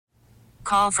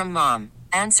Call from mom.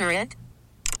 Answer it.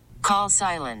 Call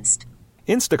silenced.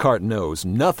 Instacart knows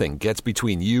nothing gets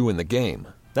between you and the game.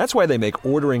 That's why they make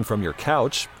ordering from your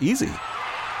couch easy.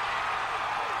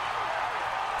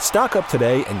 Stock up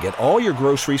today and get all your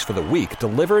groceries for the week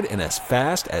delivered in as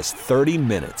fast as 30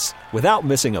 minutes without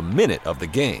missing a minute of the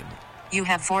game. You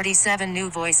have 47 new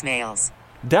voicemails.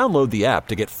 Download the app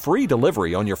to get free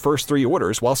delivery on your first 3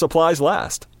 orders while supplies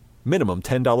last. Minimum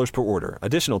 $10 per order.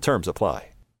 Additional terms apply.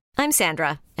 I'm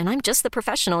Sandra, and I'm just the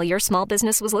professional your small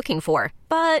business was looking for.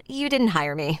 But you didn't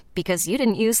hire me because you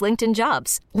didn't use LinkedIn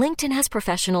Jobs. LinkedIn has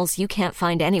professionals you can't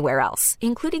find anywhere else,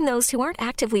 including those who aren't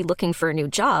actively looking for a new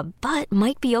job, but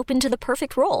might be open to the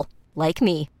perfect role, like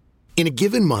me. In a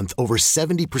given month, over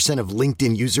 70% of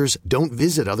LinkedIn users don't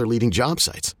visit other leading job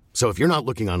sites. So if you're not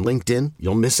looking on LinkedIn,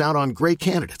 you'll miss out on great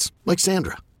candidates like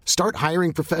Sandra. Start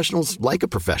hiring professionals like a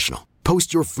professional.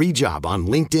 Post your free job on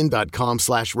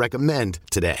linkedin.com/recommend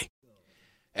today.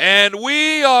 And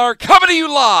we are coming to you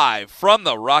live from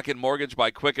the Rocket Mortgage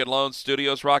by Quicken Loans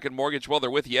Studios. Rocket Mortgage, well,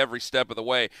 they're with you every step of the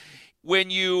way.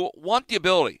 When you want the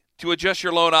ability to adjust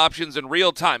your loan options in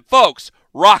real time, folks,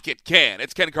 Rocket can.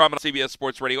 It's Ken Carman on CBS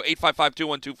Sports Radio,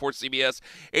 855-212-4CBS,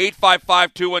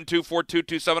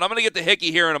 855-212-4227. I'm going to get to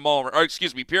Hickey here in a moment, or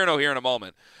excuse me, Pierno here in a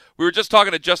moment. We were just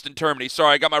talking to Justin Termini.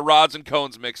 Sorry, I got my rods and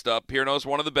cones mixed up. Pierno's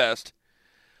one of the best.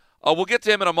 We'll get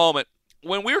to him in a moment.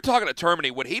 When we were talking to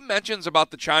Termini, when he mentions about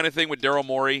the China thing with Daryl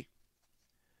Morey,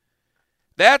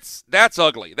 that's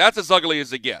ugly. That's as ugly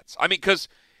as it gets. I mean, because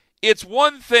it's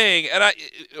one thing, and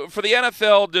for the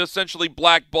NFL to essentially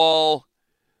blackball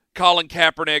Colin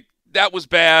Kaepernick, that was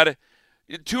bad.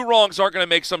 2 wrongs aren't going to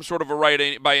make some sort of a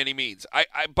right by any means.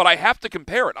 But I have to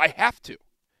compare it. I have to.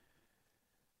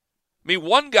 I mean,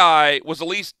 one guy was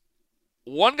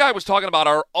talking about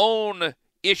our own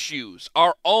issues,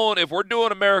 our own, if we're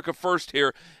doing America first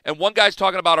here, and one guy's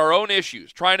talking about our own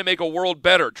issues, trying to make a world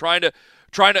better, trying to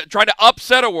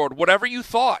upset a world, whatever you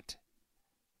thought.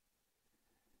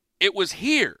 It was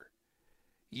here.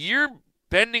 You're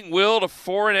bending will to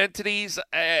foreign entities.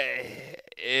 That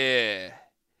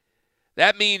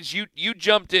means you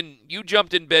jumped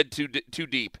in bed too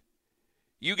deep.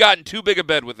 You got in too big a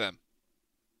bed with them.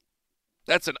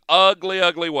 That's an ugly,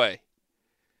 ugly way.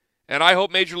 And I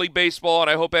hope Major League Baseball, and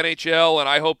I hope NHL, and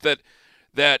I hope that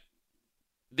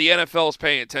the NFL is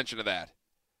paying attention to that.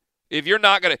 If you're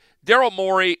not going to – Daryl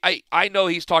Morey, I know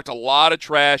he's talked a lot of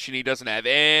trash, and he doesn't have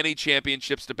any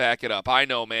championships to back it up. I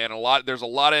know, man. There's a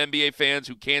lot of NBA fans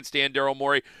who can't stand Daryl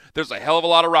Morey. There's a hell of a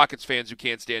lot of Rockets fans who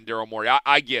can't stand Daryl Morey.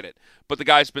 I get it. But the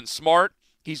guy's been smart.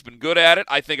 He's been good at it.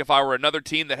 I think if I were another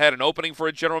team that had an opening for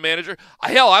a general manager,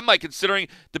 I might considering,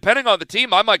 depending on the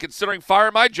team, I might considering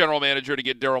firing my general manager to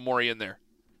get Daryl Morey in there.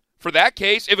 For that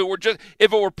case, if it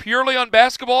were purely on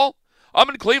basketball, I'm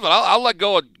in Cleveland. I'll let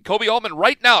go of Kobe Altman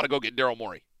right now to go get Daryl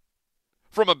Morey.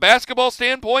 From a basketball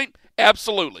standpoint,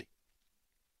 absolutely.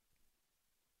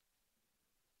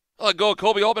 I'll let go of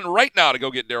Kobe Altman right now to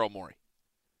go get Daryl Morey.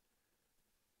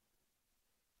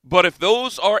 But if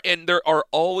those are, and there are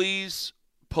always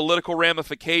political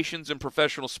ramifications in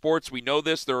professional sports. We know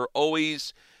this. There are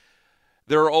always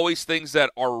things that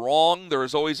are wrong. There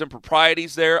is always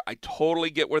improprieties there. I totally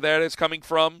get where that is coming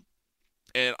from.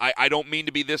 And I don't mean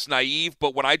to be this naive,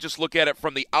 but when I just look at it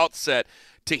from the outset,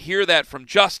 to hear that from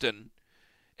Justin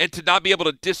and to not be able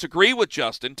to disagree with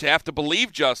Justin, to have to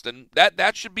believe Justin,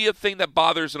 that should be a thing that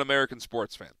bothers an American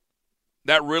sports fan.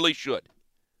 That really should.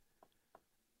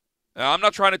 Now, I'm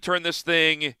not trying to turn this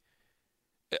thing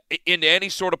into any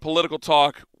sort of political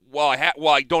talk while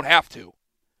I don't have to.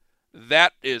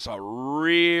 That is a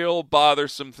real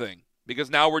bothersome thing, because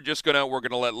now we're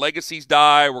gonna let legacies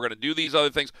die. We're gonna do these other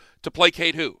things to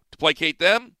placate who? To placate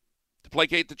them? To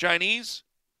placate the Chinese?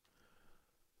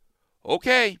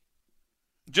 Okay,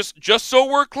 just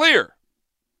so we're clear,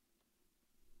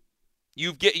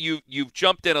 you've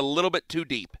jumped in a little bit too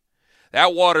deep.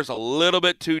 That water's a little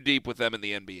bit too deep with them in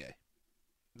the NBA.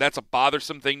 That's a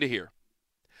bothersome thing to hear.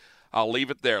 I'll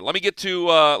leave it there. Let me get to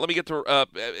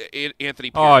Anthony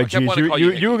Pierce. Oh, geez,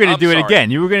 you were going to do it again.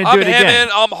 You were going to do it again.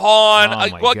 I'm Han. Oh, my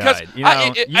God. You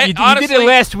did it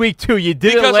last week, too. You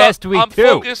did it last week,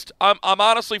 too. I'm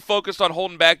honestly focused on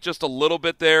holding back just a little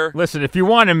bit there. Listen, if you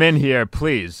want him in here,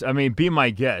 please, be my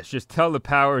guest. Just tell the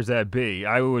powers that be.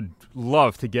 I would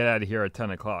love to get out of here at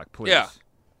 10 o'clock, please. Yeah.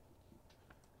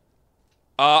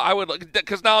 I would,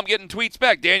 because now I'm getting tweets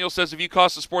back. Daniel says, if you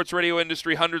cost the sports radio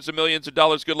industry hundreds of millions of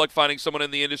dollars, good luck finding someone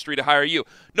in the industry to hire you.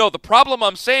 No, the problem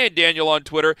I'm saying, Daniel, on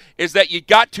Twitter, is that you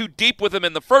got too deep with him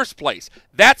in the first place.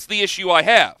 That's the issue I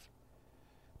have.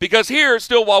 Because here,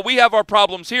 still, while we have our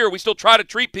problems here, we still try to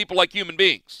treat people like human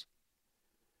beings.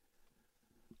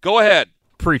 Go ahead.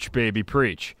 Preach, baby,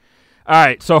 preach. All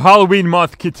right, so Halloween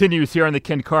month continues here on the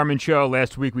Ken Carman Show.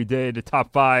 Last week we did the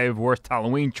top 5 worst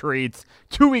Halloween treats.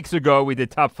 2 weeks ago we did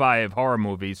top 5 horror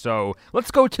movies. So let's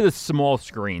go to the small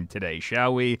screen today,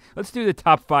 shall we? Let's do the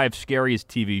top 5 scariest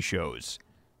TV shows.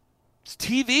 It's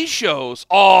TV shows.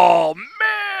 Oh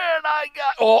man, I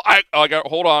got.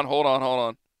 Hold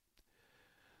on.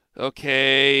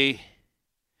 Okay.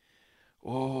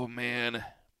 Oh man.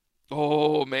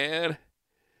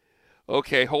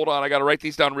 Okay, hold on. I got to write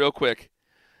these down real quick.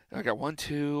 I got 1,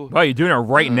 2. Wow, you're doing it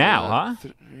right now, huh?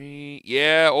 3.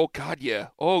 Yeah. Oh, God, yeah.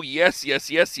 Oh, yes.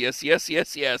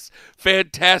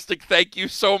 Fantastic. Thank you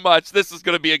so much. This is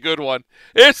going to be a good one.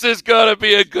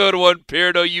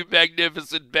 Pierdo, you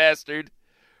magnificent bastard.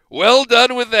 Well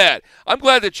done with that. I'm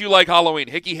glad that you like Halloween.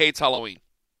 Hickey hates Halloween.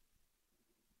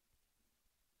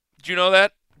 Did you know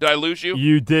that? Did I lose you?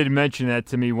 You did mention that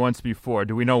to me once before.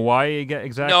 Do we know why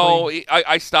exactly? No,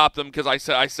 I stopped them because I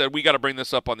said we got to bring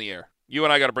this up on the air. You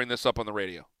and I got to bring this up on the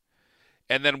radio.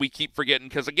 And then we keep forgetting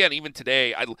because, again, even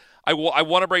today, I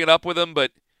want to bring it up with him,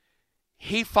 but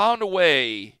he found a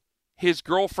way. His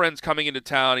girlfriend's coming into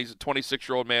town. He's a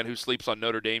 26-year-old man who sleeps on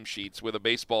Notre Dame sheets with a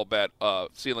baseball bat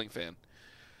ceiling fan.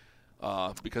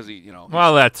 Because he,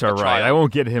 well, that's all right. I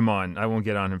won't get on him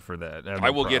for that.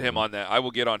 I will get him on that. I will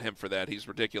get on him for that. He's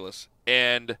ridiculous.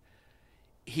 And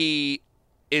he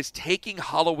is taking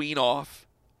Halloween off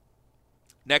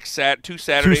next 2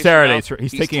 Saturdays. 2 Saturdays.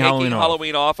 He's taking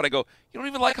Halloween off. And I go, you don't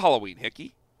even like Halloween,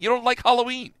 Hickey. You don't like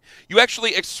Halloween. You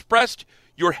actually expressed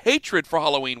your hatred for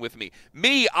Halloween with me.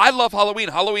 Me, I love Halloween.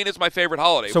 Halloween is my favorite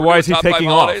holiday. So why is he taking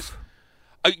off?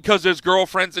 Because his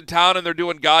girlfriend's in town and they're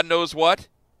doing God knows what.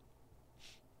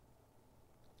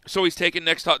 So he's taking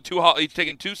he's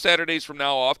taking 2 Saturdays from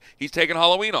now off. He's taking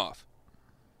Halloween off.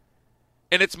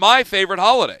 And it's my favorite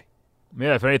holiday.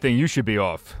 Yeah, if anything, you should be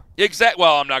off.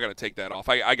 Well, I'm not going to take that off.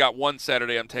 I got 1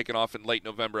 Saturday I'm taking off in late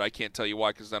November. I can't tell you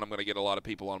why because then I'm going to get a lot of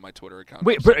people on my Twitter account.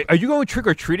 Wait, but are you going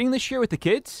trick-or-treating this year with the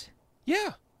kids?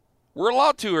 Yeah. We're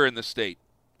allowed to here in this state.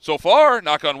 So far,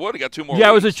 knock on wood, I got 2 more weeks. Yeah,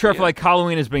 I wasn't sure if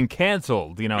Halloween has been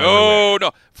canceled.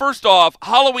 No. First off,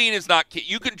 Halloween is not.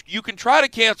 You can try to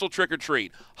cancel trick or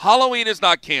treat. Halloween is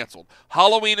not canceled.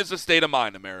 Halloween is a state of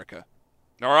mind, America.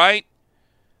 All right.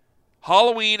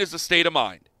 Halloween is a state of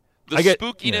mind. The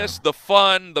spookiness, the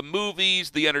fun, the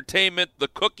movies, the entertainment, the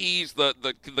cookies,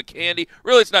 the candy.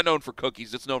 Really, it's not known for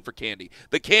cookies. It's known for candy.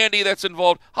 The candy that's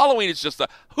involved. Halloween is just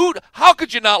how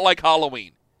could you not like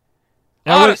Halloween?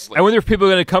 Honestly. I wonder if people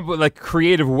are going to come up with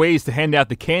creative ways to hand out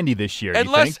the candy this year.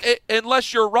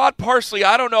 Unless you're Rod Parsley,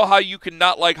 I don't know how you can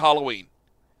not like Halloween.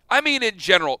 I mean, in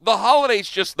general, the holiday's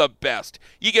just the best.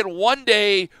 You get 1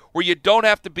 day where you don't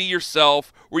have to be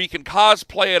yourself, where you can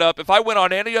cosplay it up. If I went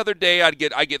on any other day, I'd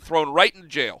get thrown right in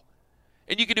jail.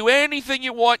 And you can do anything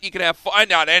you want. You can have fun.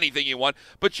 Not anything you want,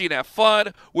 but you can have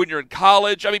fun when you're in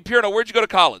college. I mean, Pierno, where'd you go to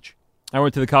college? I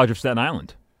went to the College of Staten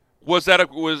Island. Was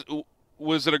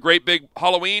it a great big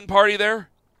Halloween party there?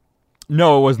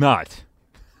 No, it was not.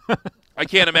 I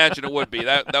can't imagine it would be.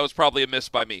 That was probably a miss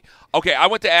by me. Okay, I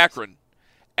went to Akron.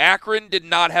 Akron did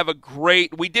not have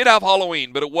we did have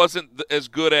Halloween, but it wasn't as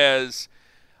good as,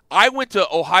 I went to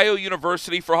Ohio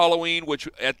University for Halloween, which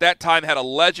at that time had a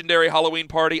legendary Halloween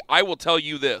party. I will tell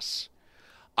you this.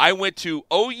 I went to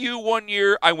OU 1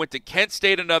 year. I went to Kent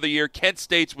State another year. Kent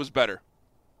State's was better.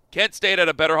 Kent State had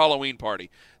a better Halloween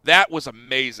party. That was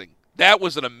amazing. That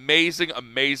was an amazing,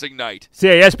 amazing night. See,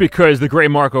 yes, because the great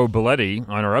Marco Belletti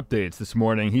on our updates this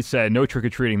morning, he said no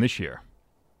trick-or-treating this year.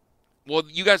 Well,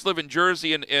 you guys live in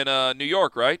Jersey and in New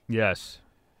York, right? Yes.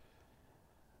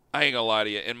 I ain't gonna lie to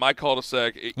you. In my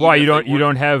cul-de-sac, why you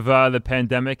don't have the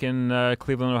pandemic in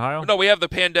Cleveland, Ohio? No, we have the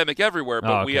pandemic everywhere,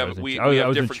 but we have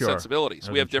different sensibilities.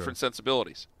 We have different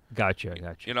sensibilities.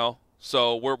 Gotcha.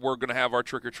 So we're going to have our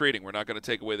trick-or-treating. We're not going to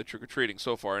take away the trick-or-treating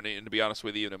so far. And to be honest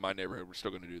with you, even in my neighborhood, we're still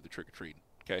going to do the trick-or-treating,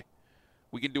 okay?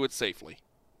 We can do it safely,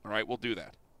 all right? We'll do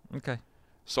that. Okay.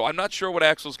 So I'm not sure what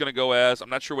Axel's going to go as.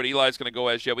 I'm not sure what Eli's going to go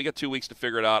as yet. We got 2 weeks to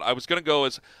figure it out. I was going to go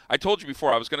as – I told you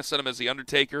before I was going to send him as The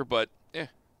Undertaker, but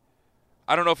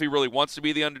I don't know if he really wants to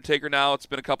be The Undertaker now. It's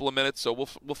been a couple of minutes, so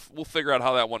we'll figure out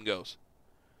how that one goes.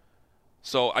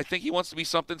 So I think he wants to be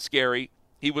something scary.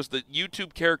 He was the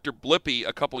YouTube character Blippi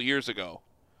a couple years ago,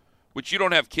 which you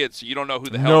don't have kids, so you don't know who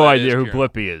the hell that is. No idea who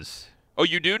Blippi is. Oh,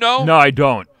 you do know? No, I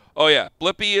don't. Oh, yeah.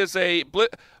 Blippi is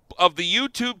of the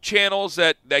YouTube channels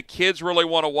that kids really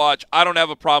want to watch. I don't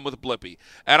have a problem with Blippi.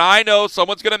 And I know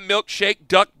someone's going to milkshake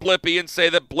duck Blippi and say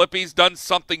that Blippi's done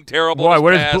something terrible. Why?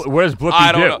 What does Blippi do?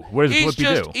 I don't know. What does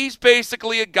Blippi do? He's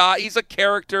basically a guy. He's a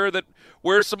character that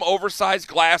wears some oversized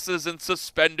glasses and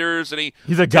suspenders, and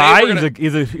he's a guy.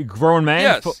 He's a grown man.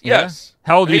 Yes, yes.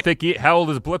 How old do you think? How old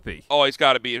is Blippi? Oh, he's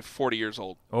got to be 40 years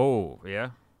old. Oh,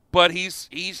 yeah. But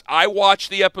he's. I watch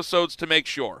the episodes to make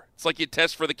sure. It's like you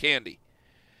test for the candy.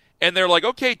 And they're like,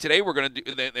 okay, today we're going to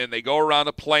do, and they go around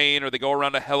a plane, or they go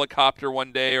around a helicopter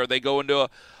one day, or they go into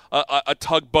a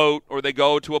tugboat, or they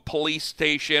go to a police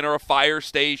station or a fire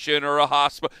station or a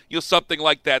hospital, something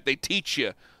like that. They teach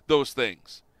you those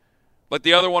things. Like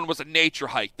the other one was a nature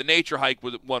hike. The nature hike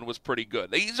one was pretty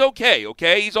good. He's okay?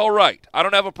 He's all right. I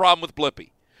don't have a problem with Blippi.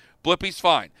 Blippi's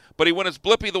fine. But he went as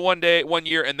Blippi the one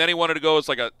year, and then he wanted to go as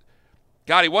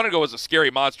he wanted to go as a scary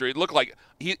monster. He looked like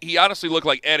he honestly looked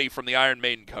like Eddie from the Iron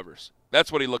Maiden covers.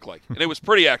 That's what he looked like, and it was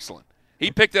pretty excellent. He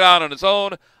picked it out on his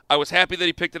own. I was happy that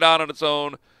he picked it out on its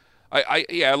own.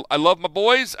 I love my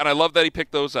boys, and I love that he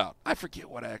picked those out. I forget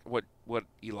what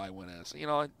Eli went as.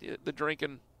 The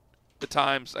drinking, the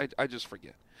times. I just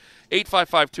forget.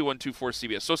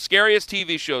 855-2124-CBS. So scariest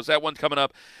TV shows. That one coming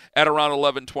up at around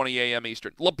 11:20 a.m.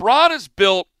 Eastern. LeBron has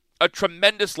built a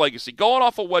tremendous legacy. Going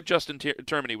off of what Justin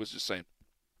Termini was just saying.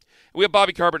 We have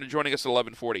Bobby Carpenter joining us at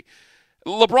 11:40.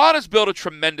 LeBron has built a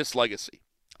tremendous legacy.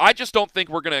 I just don't think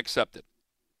we're going to accept it.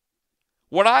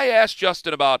 When I asked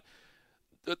Justin about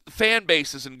the fan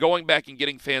bases and going back and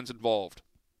getting fans involved,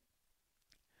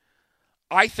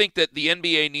 I think that the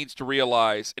NBA needs to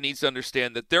realize and needs to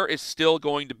understand that there is still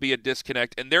going to be a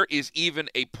disconnect, and there is even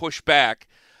a pushback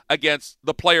against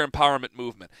the player empowerment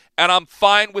movement. And I'm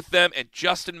fine with them, and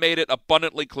Justin made it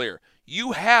abundantly clear.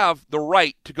 You have the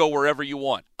right to go wherever you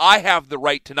want. I have the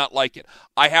right to not like it.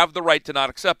 I have the right to not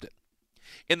accept it.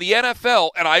 In the NFL,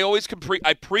 and I always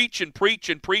I preach and preach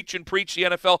and preach and preach the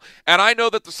NFL, and I know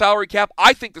that the salary cap,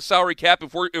 I think the salary cap,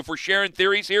 if we're sharing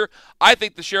theories here, I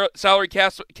think the salary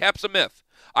cap's a myth.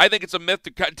 I think it's a myth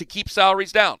to keep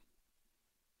salaries down.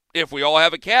 If we all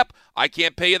have a cap, I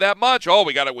can't pay you that much. Oh,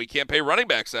 we can't pay running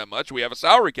backs that much. We have a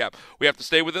salary cap. We have to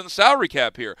stay within the salary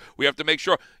cap here. We have to make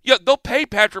sure. Yeah, they'll pay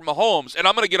Patrick Mahomes, and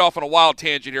I'm going to get off on a wild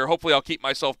tangent here. Hopefully I'll keep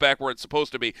myself back where it's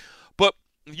supposed to be. But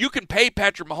you can pay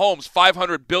Patrick Mahomes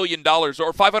 $500 billion or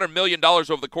 $500 million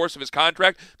over the course of his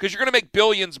contract because you're going to make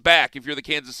billions back if you're the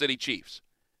Kansas City Chiefs.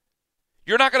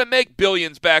 You're not going to make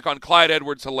billions back on Clyde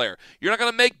Edwards-Helaire. You're not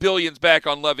going to make billions back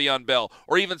on Le'Veon Bell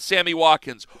or even Sammy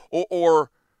Watkins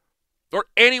or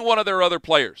any one of their other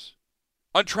players,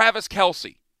 on Travis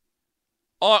Kelce,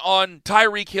 on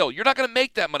Tyreek Hill. You're not going to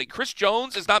make that money. Chris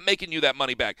Jones is not making you that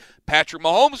money back. Patrick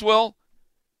Mahomes will.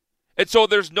 And so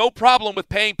there's no problem with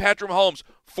paying Patrick Mahomes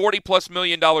 $40+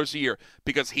 million a year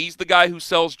because he's the guy who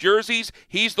sells jerseys.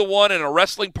 He's the one, in a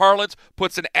wrestling parlance,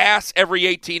 puts an ass every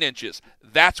 18 inches.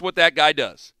 That's what that guy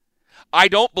does. I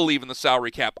don't believe in the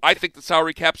salary cap. I think the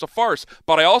salary cap's a farce,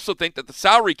 but I also think that the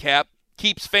salary cap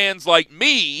keeps fans like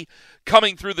me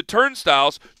coming through the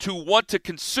turnstiles to want to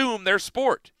consume their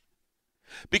sport.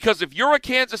 Because if you're a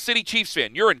Kansas City Chiefs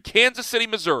fan, you're in Kansas City,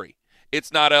 Missouri.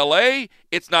 It's not L.A.,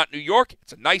 it's not New York.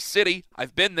 It's a nice city.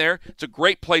 I've been there. It's a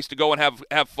great place to go and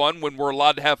have fun when we're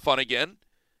allowed to have fun again.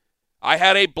 I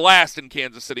had a blast in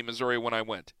Kansas City, Missouri when I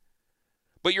went.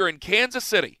 But you're in Kansas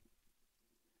City.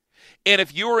 And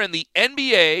if you are in the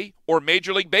NBA or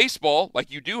Major League Baseball,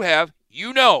 like you do have,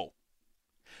 you know,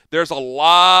 there's a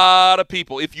lot of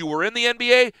people. If you were in the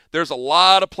NBA, there's a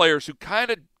lot of players who kind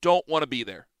of don't want to be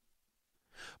there.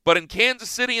 But in Kansas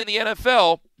City in the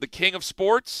NFL, the king of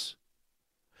sports,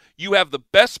 you have the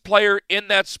best player in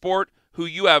that sport who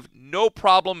you have no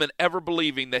problem in ever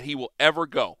believing that he will ever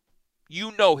go.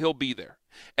 You know he'll be there.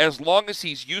 As long as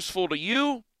he's useful to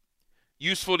you,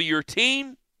 useful to your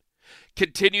team,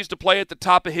 continues to play at the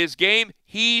top of his game,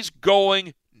 he's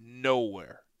going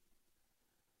nowhere.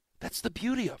 That's the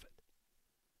beauty of it.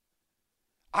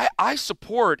 I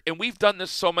support, and we've done this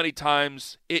so many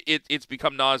times, it's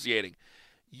become nauseating.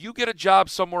 You get a job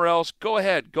somewhere else, go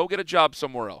ahead, go get a job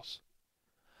somewhere else.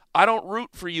 I don't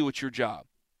root for you at your job.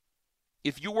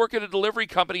 If you work at a delivery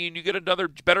company and you get another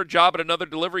better job at another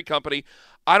delivery company,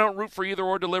 I don't root for either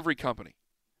or delivery company.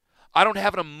 I don't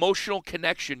have an emotional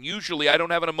connection. Usually I don't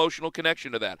have an emotional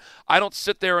connection to that. I don't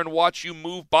sit there and watch you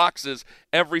move boxes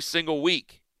every single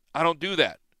week. I don't do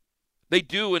that. They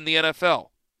do in the NFL.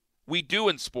 We do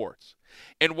in sports.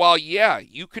 And while, yeah,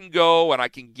 you can go and I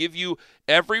can give you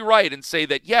every right and say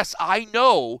that, yes, I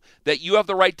know that you have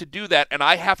the right to do that and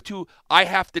I have to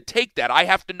take that. I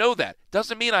have to know that.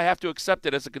 Doesn't mean I have to accept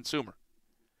it as a consumer.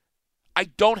 I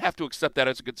don't have to accept that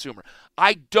as a consumer.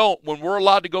 I don't, when we're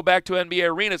allowed to go back to NBA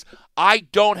arenas, I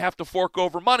don't have to fork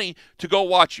over money to go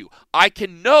watch you. I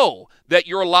can know that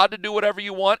you're allowed to do whatever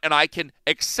you want and I can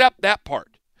accept that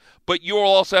part. But you'll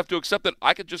also have to accept that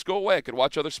I could just go away. I could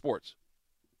watch other sports.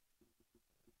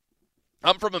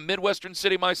 I'm from a Midwestern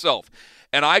city myself,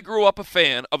 and I grew up a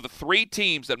fan of the 3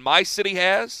 teams that my city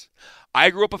has. I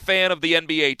grew up a fan of the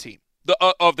NBA team.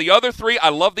 Of the other 3, I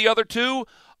love the other 2.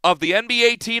 Of the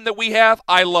NBA team that we have,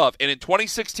 I love. And in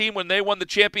 2016, when they won the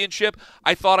championship,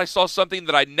 I thought I saw something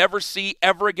that I'd never see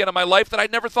ever again in my life that I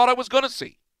never thought I was going to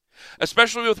see,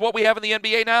 especially with what we have in the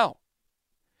NBA now.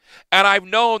 And I've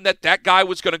known that that guy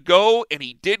was going to go, and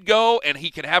he did go, and he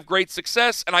can have great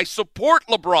success, and I support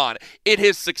LeBron in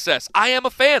his success. I am a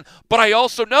fan, but I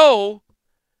also know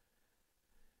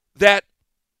that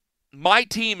my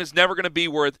team is never going to be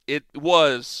where it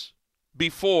was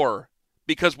before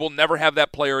because we'll never have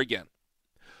that player again.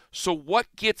 So what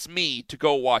gets me to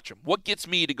go watch him? What gets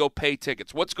me to go pay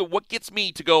tickets? What gets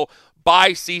me to go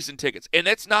buy season tickets? And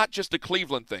it's not just a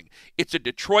Cleveland thing. It's a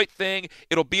Detroit thing.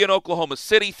 It'll be an Oklahoma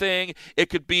City thing. It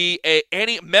could be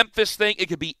any Memphis thing. It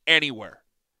could be anywhere.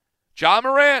 Ja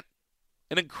Morant,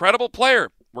 an incredible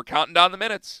player. We're counting down the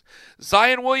minutes.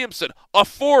 Zion Williamson, a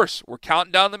force. We're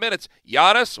counting down the minutes.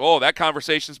 Giannis, that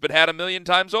conversation's been had a million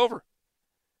times over.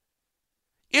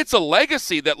 It's a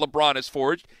legacy that LeBron has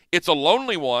forged. It's a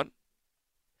lonely one.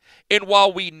 And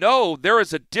while we know there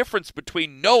is a difference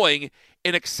between knowing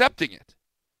and accepting it,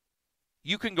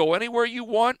 you can go anywhere you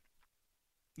want.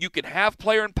 You can have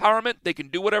player empowerment. They can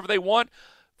do whatever they want.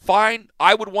 Fine.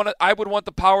 I would want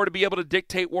the power to be able to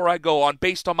dictate where I go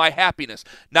based on my happiness,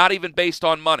 not even based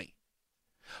on money.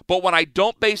 But when I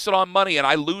don't base it on money and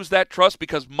I lose that trust,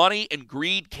 because money and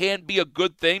greed can be a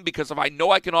good thing, because if I know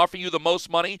I can offer you the most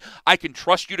money, I can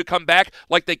trust you to come back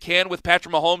like they can with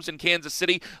Patrick Mahomes in Kansas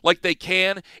City, like they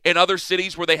can in other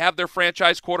cities where they have their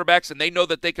franchise quarterbacks and they know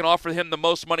that they can offer him the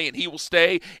most money and he will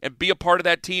stay and be a part of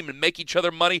that team and make each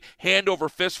other money hand over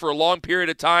fist for a long period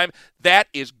of time. That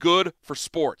is good for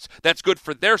sports. That's good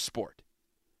for their sport.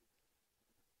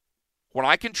 When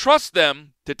I can trust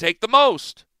them to take the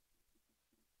most,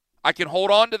 I can hold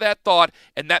on to that thought,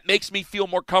 and that makes me feel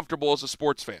more comfortable as a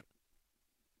sports fan.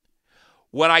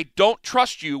 When I don't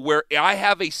trust you, where I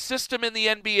have a system in the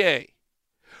NBA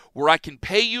where I can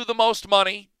pay you the most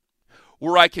money,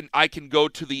 where I can go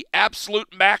to the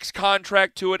absolute max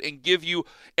contract to it and give you,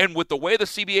 and with the way the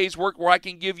CBAs work, where I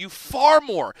can give you far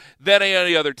more than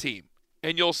any other team,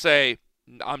 and you'll say,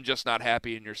 I'm just not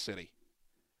happy in your city.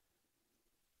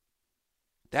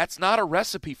 That's not a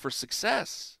recipe for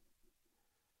success.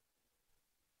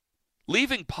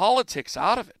 Leaving politics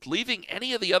out of it, leaving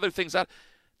any of the other things out,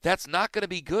 that's not going to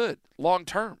be good long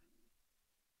term.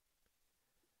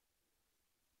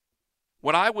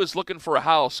 When I was looking for a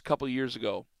house a couple of years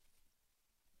ago,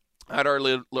 I'd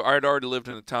already lived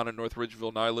in a town in North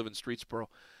Ridgeville. Now I live in Streetsboro.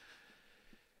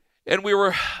 And we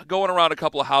were going around a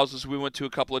couple of houses. We went to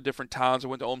a couple of different towns. I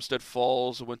went to Olmsted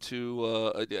Falls. I went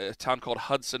to a town called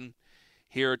Hudson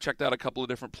here. Checked out a couple of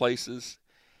different places.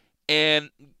 And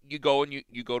you go and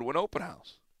you go to an open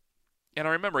house. And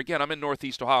I remember, again, I'm in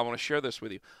Northeast Ohio. I want to share this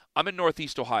with you. I'm in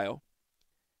Northeast Ohio.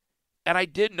 And I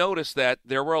did notice that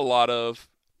there were a lot of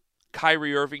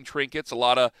Kyrie Irving trinkets, a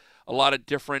lot of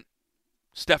different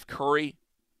Steph Curry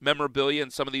memorabilia in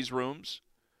some of these rooms.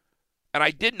 And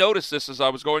I did notice this as I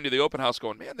was going to the open house,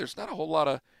 going, man, there's not a whole lot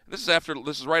of. This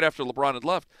is right after LeBron had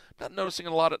left. Not noticing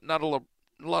a lot of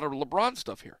LeBron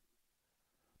stuff here.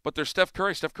 But there's Steph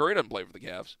Curry. Steph Curry doesn't play for the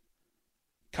Cavs.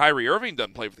 Kyrie Irving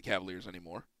doesn't play for the Cavaliers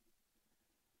anymore.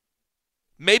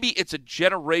 Maybe it's a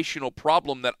generational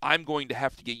problem that I'm going to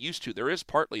have to get used to. There is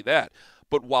partly that.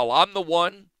 But while I'm the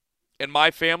one in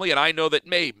my family, and I know that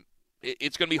maybe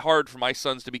it's going to be hard for my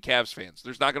sons to be Cavs fans.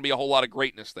 There's not going to be a whole lot of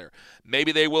greatness there.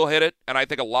 Maybe they will hit it, and I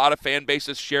think a lot of fan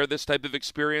bases share this type of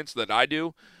experience that I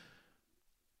do.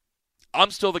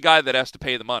 I'm still the guy that has to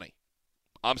pay the money.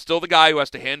 I'm still the guy who has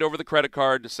to hand over the credit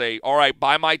card to say, all right,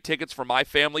 buy my tickets for my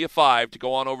family of 5 to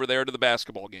go on over there to the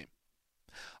basketball game.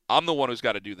 I'm the one who's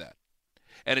got to do that.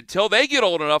 And until they get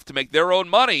old enough to make their own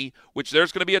money, which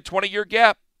there's going to be a 20-year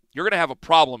gap, you're going to have a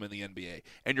problem in the NBA.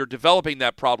 And you're developing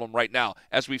that problem right now,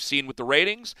 as we've seen with the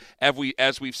ratings,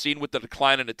 as we've seen with the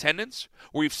decline in attendance,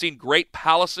 where we've seen great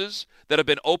palaces that have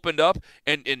been opened up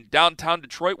in downtown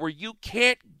Detroit where you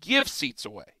can't give seats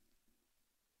away.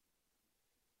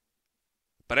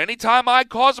 But anytime I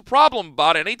cause a problem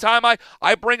about it, anytime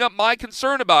I bring up my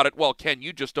concern about it, well, Ken,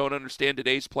 you just don't understand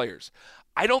today's players.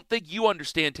 I don't think you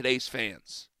understand today's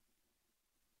fans.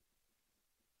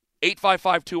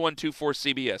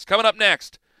 855-2124-CBS. Coming up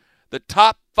next, the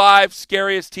top 5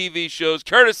 scariest TV shows,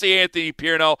 courtesy Anthony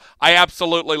Pierno. I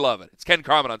absolutely love it. It's Ken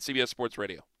Carman on CBS Sports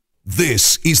Radio.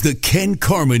 This is the Ken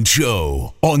Carman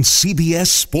Show on CBS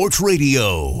Sports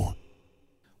Radio.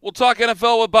 We'll talk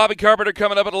NFL with Bobby Carpenter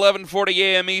coming up at 11:40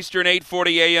 a.m. Eastern,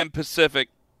 8:40 a.m. Pacific.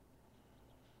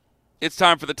 it's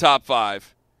time for the top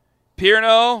 5.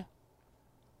 Pierno.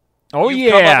 Oh,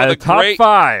 You've come up yeah, with the a top great-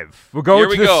 5. We're going Here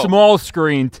to we the go. small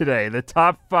screen today. The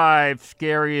top 5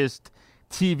 scariest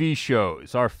TV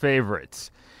shows, our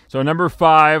favorites. So number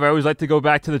 5, I always like to go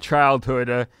back to the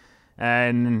childhood.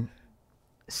 And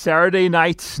Saturday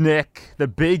Night Snick, The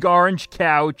Big Orange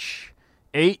Couch,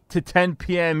 8 to 10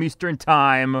 p.m. Eastern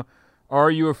Time.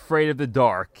 Are You Afraid of the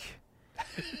Dark?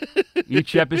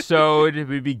 Each episode,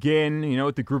 we begin,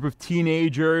 with the group of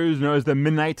teenagers known as the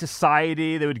Midnight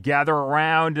Society. They would gather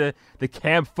around the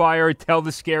campfire, tell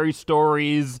the scary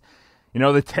stories.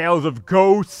 The tales of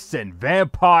ghosts and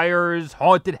vampires,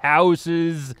 haunted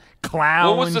houses,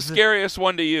 clowns. What was the scariest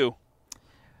one to you?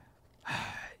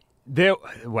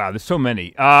 There's so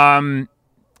many. The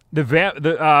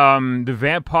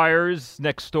vampires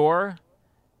next door.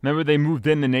 Remember, they moved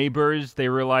in, the neighbors. They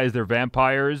realized they're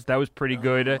vampires. That was pretty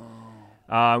good.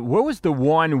 What was the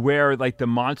one where, the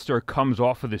monster comes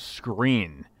off of the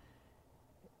screen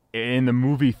in the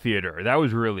movie theater? That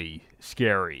was really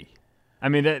scary. I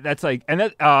mean, that's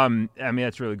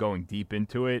really going deep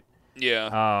into it.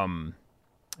 Yeah.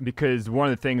 Because one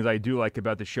of the things I do like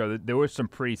about the show, that there were some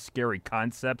pretty scary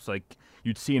concepts, like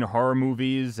you'd see in horror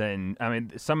movies, and I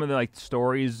mean, some of the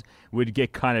stories would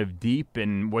get kind of deep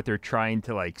in what they're trying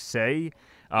to say.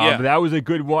 Yeah. But that was a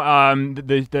good one.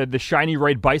 The shiny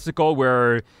red bicycle,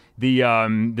 where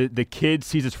the kid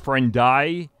sees his friend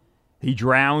die, he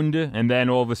drowned, and then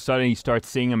all of a sudden he starts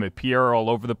seeing him appear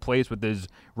all over the place with his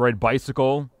red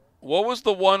bicycle. What was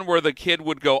the one where the kid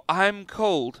would go, "I'm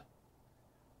cold"?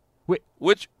 Wait,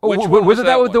 Which was one was it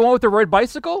that the one with the red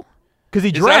bicycle? Because he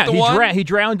Is that drowned. the one? He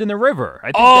drowned in the river.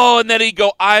 I think And then he'd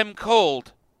go, "I'm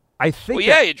cold." I think. Well,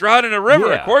 yeah, you drown in a river.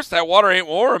 Yeah. Of course, that water ain't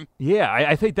warm. Yeah,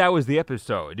 I think that was the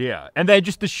episode. Yeah, and then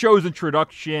just the show's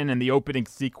introduction and the opening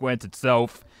sequence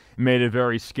itself made it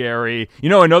very scary.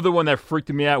 Another one that freaked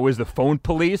me out was the phone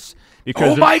police.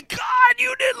 Because Oh my God,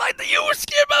 you didn't like that? You were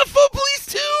scared about phone police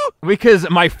too? Because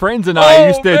my friends and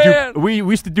I man. we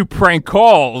used to do prank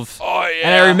calls. Oh yeah.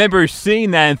 And I remember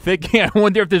seeing that and thinking, I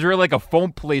wonder if there's really a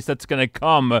phone police that's gonna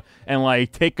come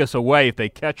and take us away if they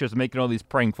catch us making all these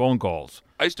prank phone calls.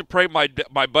 I used to prank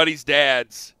my buddy's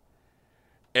dads,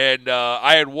 and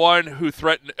I had one who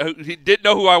he didn't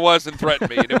know who I was and threatened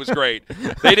me, and it was great.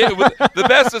 They did. The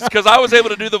best is because I was able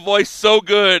to do the voice so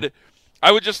good.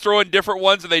 I would just throw in different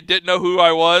ones, and they didn't know who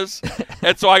I was.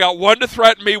 And so I got one to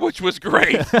threaten me, which was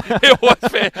great. It was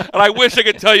and I wish I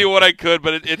could tell you what I could,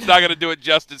 but it's not going to do it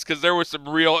justice because there were some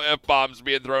real F-bombs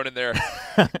being thrown in there.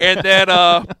 And then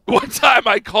one time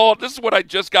I called. This is what I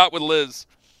just got with Liz.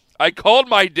 I called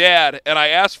my dad, and I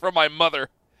asked for my mother.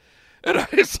 And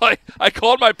I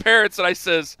called my parents, and I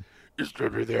says, "Is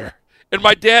Debbie there?" And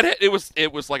my dad, it was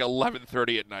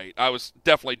 11:30 at night. I was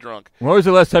definitely drunk. When was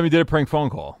the last time you did a prank phone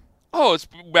call? Oh, it's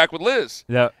back with Liz.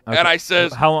 Yeah. Okay. And I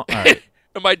says, how long? All right.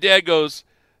 And my dad goes,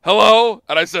 "Hello?"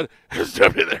 And I said, "Is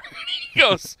Debbie there?" He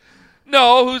goes,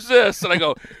 "No, who's this?" And I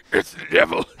go, "It's the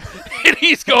devil." And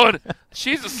he's going,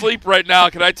 "She's asleep right now.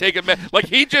 Can I take a Like,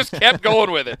 he just kept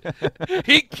going with it.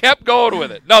 He kept going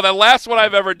with it. No, the last one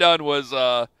I've ever done was,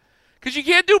 because you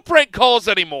can't do prank calls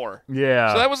anymore.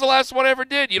 Yeah. So that was the last one I ever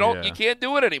did. You Yeah. can't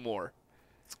do it anymore.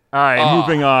 All right,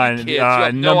 moving on. You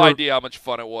have no idea how much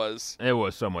fun it was. It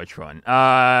was so much fun.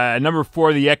 Number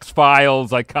 4, The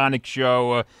X-Files, iconic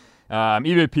show.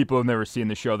 Even people who've never seen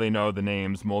the show, they know the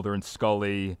names, Mulder and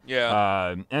Scully.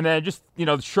 Yeah. And then just,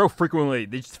 the show frequently,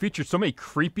 they just featured so many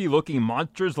creepy-looking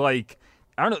monsters, like,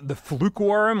 I don't know, the fluke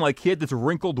worm. Like, he had this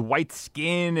wrinkled white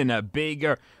skin and a big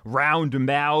round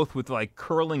mouth with,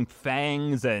 curling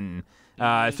fangs and...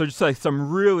 So just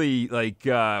some really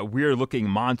weird looking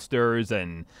monsters,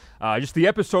 and just the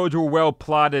episodes were well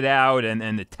plotted out,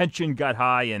 and the tension got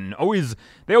high, and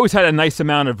they always had a nice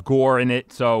amount of gore in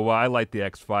it. So I like the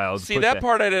X-Files. See, that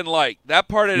part I didn't like. That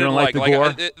part I didn't like. The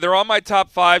gore? They're on my top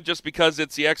 5 just because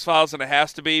it's the X-Files and it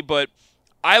has to be. But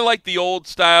I like the old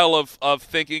style of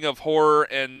thinking of horror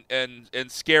and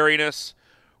scariness,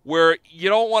 where you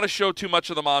don't want to show too much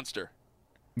of the monster.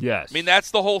 Yes. I mean,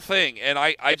 that's the whole thing. And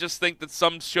I just think that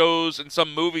some shows and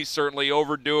some movies certainly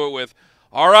overdo it with,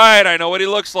 all right, I know what he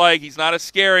looks like. He's not as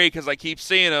scary because I keep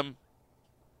seeing him.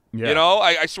 Yeah.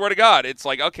 I swear to God, it's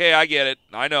like, okay, I get it.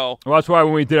 I know. Well, that's why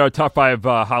when we did our top 5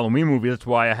 Halloween movies, that's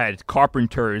why I had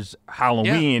Carpenter's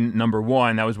Halloween number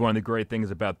 1. That was one of the great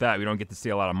things about that. We don't get to see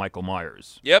a lot of Michael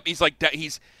Myers. Yep, he's like that.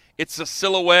 It's a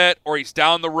silhouette, or he's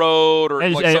down the road, or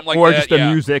something like that. Or just the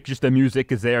music. Just the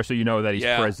music is there, so you know that he's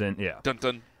present. Yeah. Dun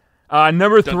dun.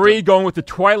 Number 3, going with the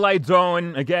Twilight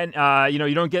Zone. Again,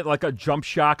 you don't get a jump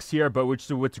shocks here, but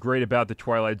what's great about the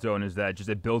Twilight Zone is that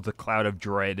it builds a cloud of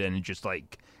dread and it just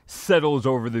settles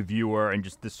over the viewer, and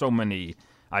just there's so many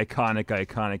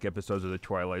iconic episodes of The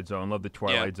Twilight Zone. Love The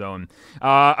Twilight Zone.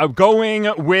 I'm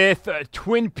going with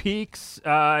Twin Peaks,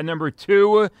 number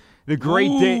 2. The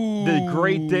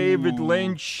great David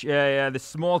Lynch, the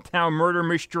small-town murder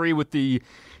mystery with the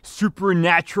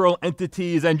supernatural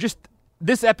entities, and just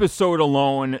this episode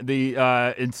alone,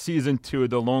 in season 2,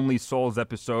 the Lonely Souls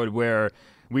episode, where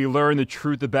we learn the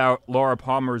truth about Laura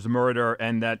Palmer's murder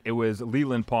and that it was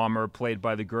Leland Palmer, played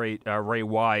by the great Ray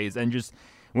Wise. And just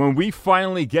when we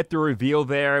finally get the reveal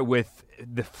there with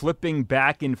the flipping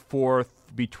back and forth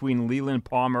between Leland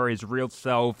Palmer, his real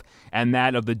self, and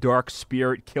that of the dark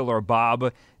spirit killer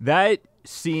Bob, that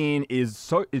scene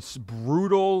it's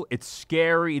brutal, it's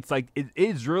scary, it's like it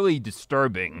is really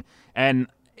disturbing, and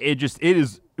it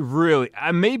is really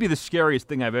maybe the scariest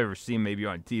thing I've ever seen, maybe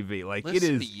on TV. Like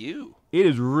Listen to you. It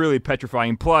is really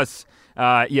petrifying. Plus,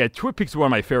 Twin Peaks is one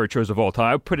of my favorite shows of all time.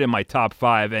 I would put it in my top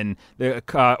 5, and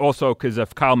also because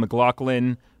of Kyle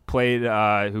MacLachlan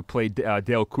who played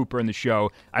Dale Cooper in the show.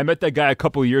 I met that guy a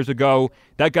couple of years ago.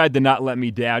 That guy did not let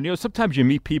me down. You know, sometimes you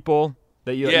meet people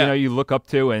that you look up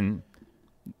to and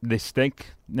they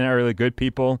stink. They're not really good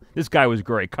people. This guy was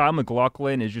great. Kyle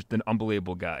MacLachlan is just an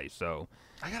unbelievable guy. So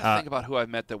I gotta think about who I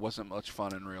met that wasn't much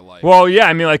fun in real life. Well, yeah,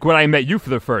 I mean, like when I met you for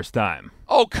the first time.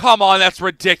 Oh, come on, that's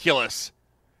ridiculous.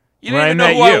 You didn't even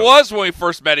know who I was when we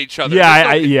first met each other.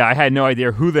 Yeah, I had no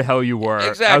idea who the hell you were.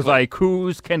 Exactly. I was like,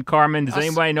 who's Ken Carman? Does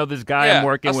anybody know this guy I'm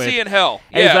working with? I'll see you in hell.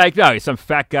 And he's like, no, he's some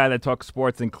fat guy that talks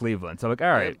sports in Cleveland. So I'm like, all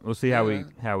right, we'll see how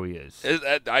he is.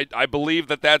 I believe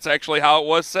that's actually how it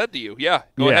was said to you. Yeah,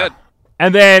 go ahead.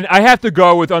 And then I have to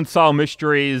go with Unsolved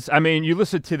Mysteries. I mean, you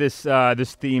listen to this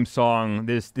theme song,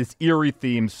 this eerie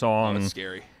theme song. Oh, that's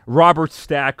scary. Robert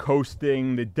Stack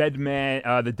hosting, the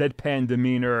deadpan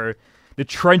demeanor, the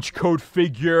trench coat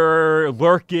figure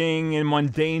lurking in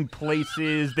mundane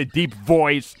places, the deep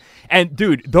voice. And,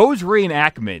 dude, those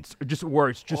reenactments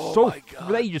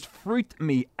they just freaked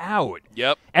me out.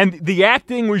 Yep. And the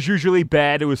acting was usually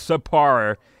bad. It was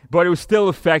subpar, but it was still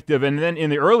effective. And then in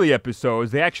the early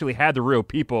episodes, they actually had the real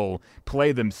people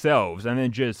play themselves. And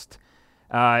then just...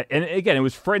 and again, it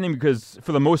was frightening because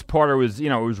for the most part, it was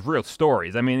real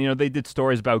stories. I mean, they did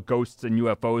stories about ghosts and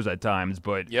UFOs at times,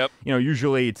 but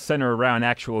usually it's centered around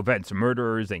actual events,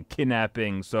 murders and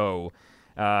kidnapping. So,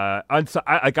 I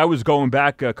was going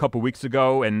back a couple weeks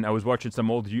ago and I was watching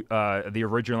some old the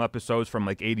original episodes from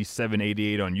like 87,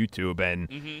 88 on YouTube,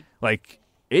 and I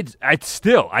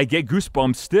get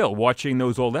goosebumps still watching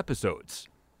those old episodes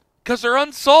because they're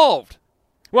unsolved.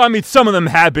 Well, I mean, some of them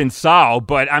have been solved,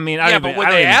 but I mean, but when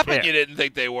they happened, you didn't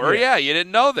think they were. Yeah, you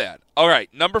didn't know that. All right,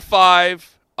 number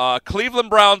 5, Cleveland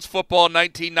Browns football,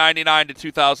 1999 to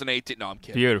 2018. No, I'm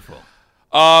kidding. Beautiful.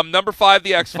 Number 5,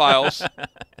 The X-Files.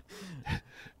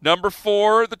 Number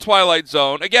 4, The Twilight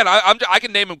Zone. Again, I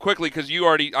can name them quickly because you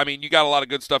got a lot of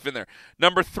good stuff in there.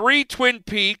 Number 3, Twin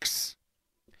Peaks.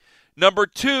 Number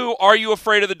 2, Are You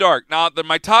Afraid of the Dark? Now,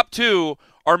 my top 2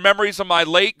 are memories of my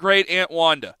late great Aunt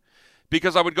Wanda.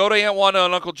 Because I would go to Aunt Wanda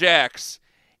and Uncle Jack's,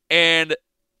 and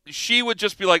she would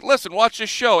just be like, listen, watch this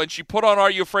show. And she put on Are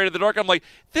You Afraid of the Dark? I'm like,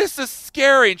 this is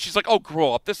scary. And she's like, oh,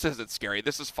 grow up. This isn't scary.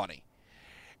 This is funny.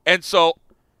 And so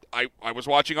I was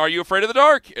watching Are You Afraid of the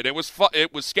Dark? And it was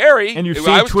it was scary. And you've seen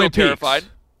I was Twin still Peaks. Terrified.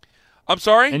 I'm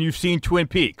sorry? And you've seen Twin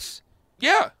Peaks.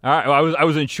 Yeah. All right. Well, I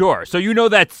wasn't sure. So you know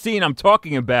that scene I'm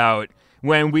talking about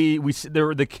when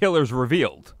the killer's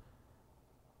revealed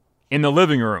in the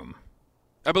living room.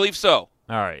 I believe so.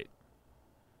 All right.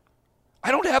 I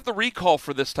don't have the recall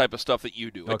for this type of stuff that you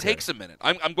do. It takes a minute.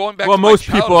 I'm going back. Well,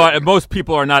 to most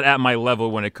people are not at my level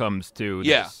when it comes to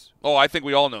this. Oh, I think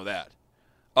we all know that.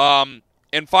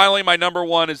 And finally, my number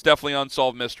 1 is definitely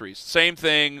Unsolved Mysteries. Same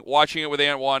thing. Watching it with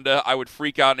Aunt Wanda, I would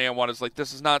freak out, and Aunt Wanda's like,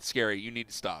 "This is not scary. You need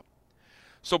to stop."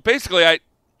 So basically, I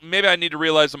need to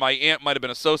realize that my aunt might have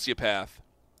been a sociopath,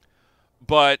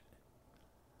 but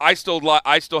I still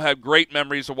have great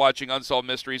memories of watching Unsolved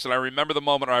Mysteries, and I remember the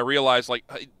moment where I realized, like,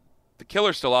 hey, the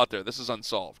killer's still out there. This is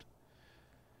unsolved.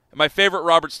 And my favorite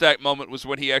Robert Stack moment was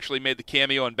when he actually made the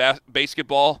cameo in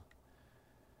Basketball.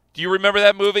 Do you remember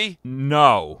that movie?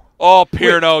 No. Oh,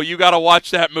 Pierno, you got to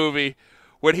watch that movie.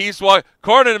 When he's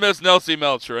according to Miss Nelsie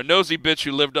Melcher, a nosy bitch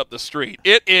who lived up the street.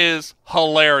 It is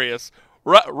hilarious.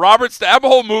 Robert Stack, the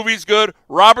whole movie's good.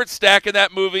 Robert Stack in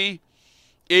that movie.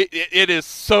 It's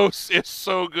so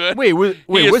good. Wait, what's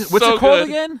it called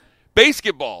again?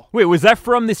 Basketball. Wait, was that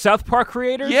from the South Park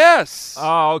creators? Yes.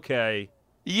 Oh, okay.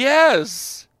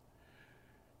 Yes.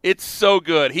 It's so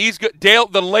good. He's good.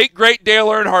 The late great Dale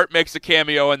Earnhardt makes a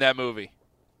cameo in that movie.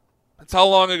 That's how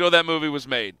long ago that movie was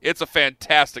made. It's a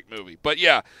fantastic movie. But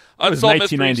yeah, it was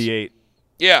 1998.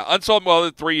 Yeah, Unsolved, well,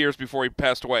 3 years before he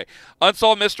passed away.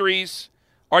 Unsolved Mysteries,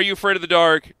 Are You Afraid of the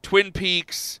Dark, Twin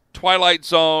Peaks, Twilight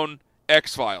Zone,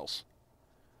 X-Files.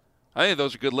 I think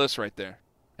those are good lists right there.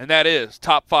 And that is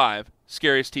top 5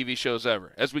 scariest TV shows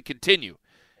ever as we continue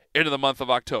into the month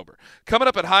of October. Coming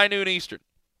up at high noon Eastern,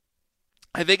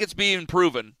 I think it's being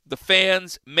proven the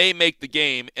fans may make the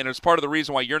game, and it's part of the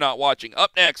reason why you're not watching.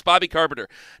 Up next, Bobby Carpenter,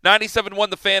 97.1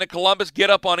 The Fan in Columbus. Get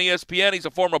up on ESPN. He's a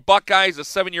former Buckeye. He's a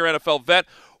 7-year NFL vet.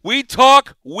 We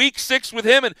talk Week 6 with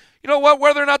him, and you know what?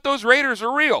 Whether or not those Raiders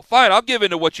are real. Fine, I'll give in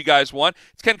to what you guys want.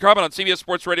 It's Ken Carman on CBS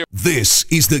Sports Radio. This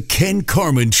is the Ken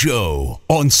Carman Show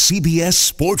on CBS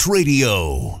Sports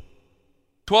Radio.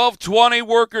 12:20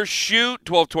 workers shoot,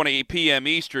 12:20 p.m.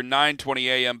 Eastern, 9:20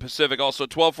 a.m. Pacific. Also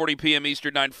 12:40 p.m.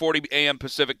 Eastern, 9:40 a.m.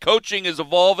 Pacific. Coaching is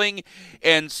evolving,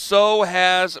 and so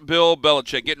has Bill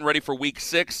Belichick. Getting ready for Week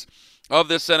 6 of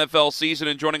this NFL season,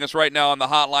 and joining us right now on the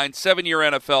hotline, 7-year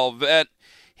NFL vet.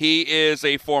 He is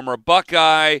a former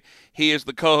Buckeye. He is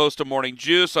the co-host of Morning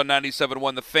Juice on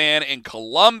 97.1 The Fan in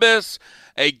Columbus.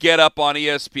 A get-up on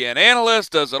ESPN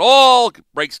analyst, does it all,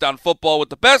 breaks down football with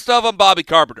the best of them. Bobby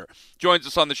Carpenter joins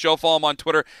us on the show. Follow him on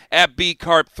Twitter at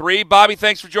BCarp3. Bobby,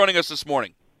 thanks for joining us this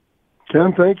morning.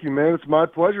 Ken, thank you, man. It's my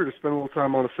pleasure to spend a little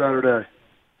time on a Saturday.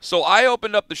 So I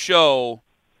opened up the show,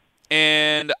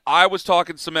 and I was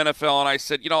talking some NFL, and I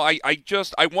said,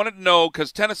 I wanted to know,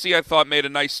 because Tennessee, I thought, made a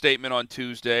nice statement on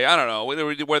Tuesday. I don't know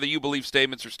whether you believe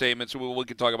statements or statements. We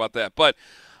can talk about that. But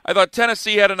I thought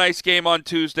Tennessee had a nice game on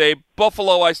Tuesday.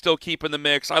 Buffalo, I still keep in the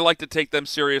mix. I like to take them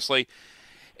seriously.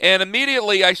 And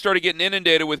immediately I started getting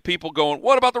inundated with people going,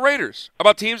 what about the Raiders?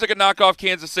 About teams that could knock off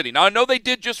Kansas City? Now, I know they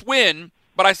did just win,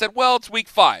 but I said, well, it's Week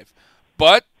 5.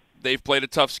 But they've played a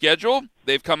tough schedule.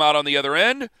 They've come out on the other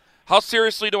end. How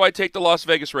seriously do I take the Las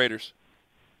Vegas Raiders?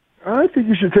 I think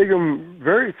you should take them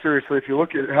very seriously if you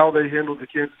look at how they handled the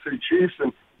Kansas City Chiefs.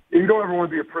 And you don't ever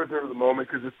want to be a prisoner of the moment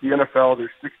because it's the NFL.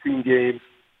 There's 16 games.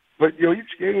 But,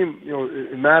 each game,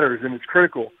 it matters and it's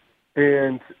critical.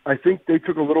 And I think they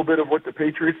took a little bit of what the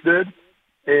Patriots did,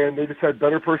 and they just had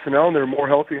better personnel, and they were more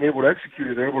healthy and able to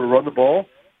execute it. They were able to run the ball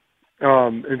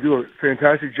and do a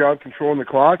fantastic job controlling the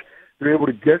clock. They were able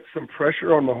to get some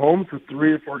pressure on Mahomes with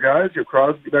 3 or 4 guys.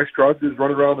 Max Crosby is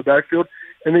running around the backfield,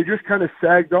 and they just kind of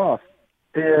sagged off.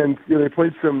 And they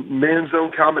played some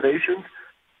man-zone combinations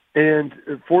and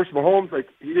forced Mahomes. They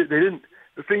didn't.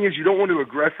 The thing is, you don't want to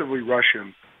aggressively rush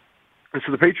him. And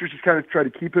so the Patriots just kind of tried to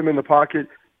keep him in the pocket,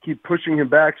 keep pushing him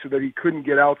back so that he couldn't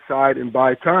get outside and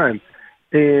buy time.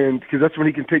 And because that's when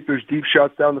he can take those deep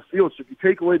shots down the field. So if you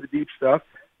take away the deep stuff,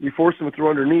 you force him to throw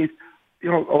underneath, a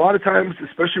lot of times,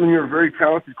 especially when you're a very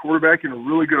talented quarterback and a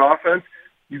really good offense,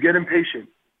 you get impatient.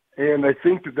 And I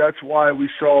think that's why we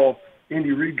saw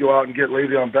Andy Reid go out and get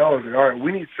Le'Veon Bell. And all right,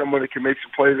 we need someone that can make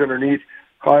some plays underneath.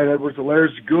 Clyde Edwards-Helaire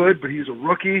is good, but he's a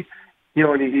rookie.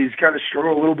 And he's kind of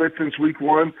struggled a little bit since Week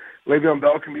 1. Le'Veon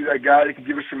Bell can be that guy that can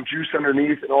give us some juice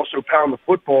underneath and also pound the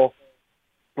football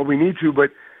when we need to.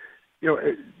 But,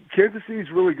 Kansas City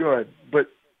is really good. But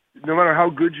no matter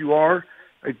how good you are,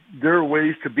 there are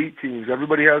ways to beat teams.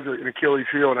 Everybody has an Achilles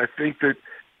heel, and I think that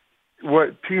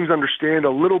what teams understand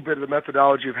a little bit of the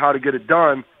methodology of how to get it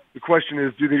done. The question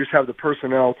is, do they just have the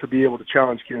personnel to be able to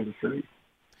challenge Kansas City?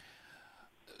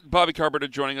 Bobby Carpenter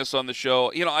joining us on the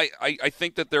show. I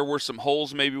think that there were some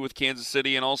holes maybe with Kansas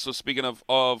City, and also speaking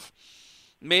of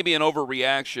maybe an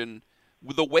overreaction,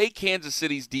 with the way Kansas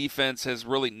City's defense has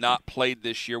really not played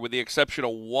this year, with the exception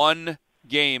of one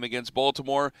game against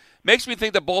Baltimore, makes me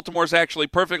think that Baltimore's actually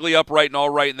perfectly upright and all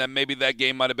right, and that maybe that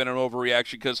game might have been an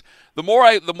overreaction. Because the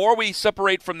more we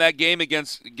separate from that game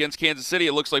against Kansas City,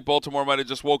 it looks like Baltimore might have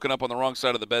just woken up on the wrong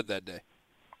side of the bed that day.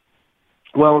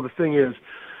 Well, the thing is,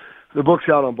 the book's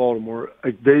out on Baltimore.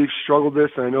 They've struggled this,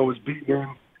 and I know it was beaten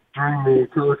in during the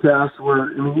telecast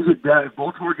where, you get down, if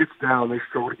Baltimore gets down, they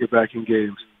struggle to get back in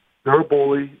games. They're a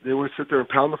bully. They want to sit there and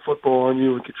pound the football on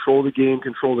you and control the game,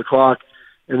 control the clock,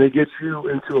 and they get you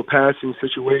into a passing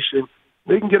situation.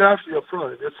 They can get after you up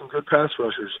front. They've got some good pass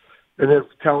rushers, and they have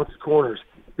talented corners.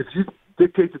 If you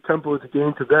dictate the tempo of the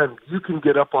game to them, you can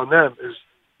get up on them, as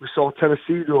we saw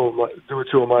Tennessee do it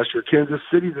to them last year. Kansas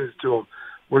City did it to them.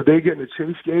 Where they get in a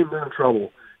chase game, they're in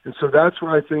trouble. And so that's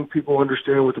where I think people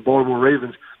understand with the Baltimore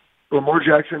Ravens. Lamar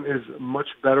Jackson is much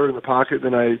better in the pocket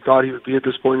than I thought he would be at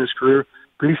this point in his career,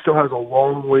 but he still has a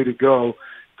long way to go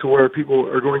to where people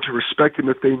are going to respect him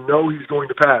if they know he's going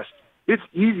to pass. It's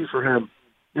easy for him,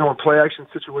 in play-action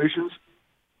situations.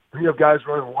 You have guys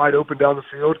running wide open down the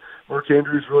field. Mark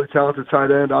Andrews, really talented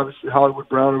tight end. Obviously, Hollywood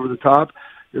Brown over the top.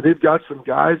 They've got some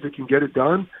guys that can get it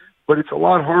done, but it's a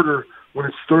lot harder when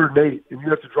it's 3rd and 8 and you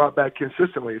have to drop back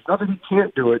consistently. It's not that he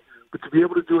can't do it, but to be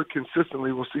able to do it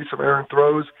consistently, we'll see some errant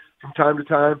throws from time to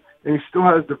time, and he still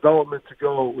has development to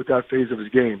go with that phase of his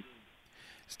game.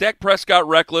 Is Dak Prescott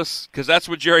reckless? Because that's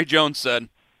what Jerry Jones said.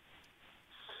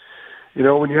 You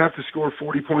know, when you have to score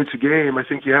 40 points a game, I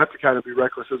think you have to kind of be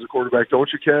reckless as a quarterback, don't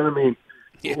you, Ken? I mean,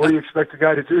 what do you expect a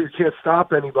guy to do? You can't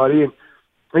stop anybody, and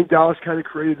I think Dallas kind of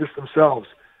created this themselves.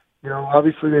 You know,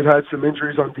 obviously they've had some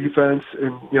injuries on defense,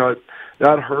 and, you know,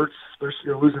 that hurts,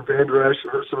 especially losing Van Der Esch.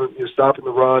 It hurts them, stopping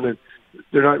the run, and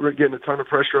they're not getting a ton of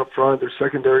pressure up front. Their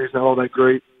secondary is not all that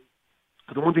great.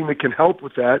 But the one thing that can help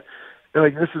with that, and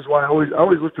like this is why I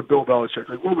always look to Bill Belichick.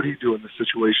 Like, what would he do in this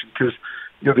situation? Because,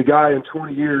 you know, the guy in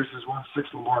 20 years has won 6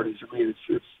 Lombardis. I mean,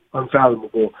 it's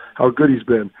unfathomable how good he's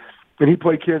been. And he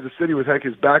played Kansas City with,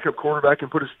 his backup quarterback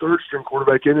and put his third-string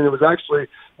quarterback in, and it was actually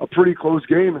a pretty close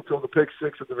game until the pick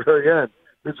six at the very end.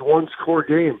 It's one-score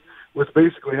game with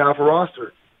basically half a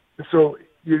roster. And so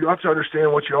you have to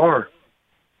understand what you are.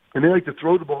 And they like to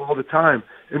throw the ball all the time,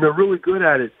 and they're really good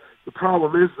at it. The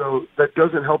problem is, though, that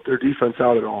doesn't help their defense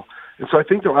out at all. And so I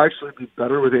think they'll actually be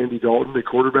better with Andy Dalton, the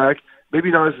quarterback. Maybe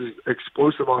not as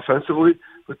explosive offensively,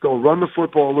 but they'll run the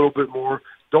football a little bit more.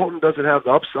 Dalton doesn't have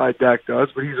the upside Dak does,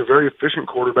 but he's a very efficient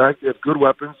quarterback. They have good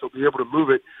weapons. They'll be able to move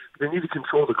it. But they need to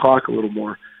control the clock a little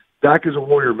more. Dak is a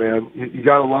warrior, man. You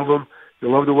got to love him. You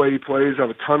love the way he plays. I have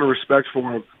a ton of respect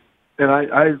for him.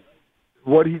 And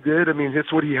what he did, I mean,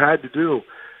 it's what he had to do.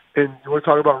 And you want to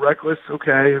talk about reckless?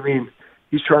 Okay, I mean,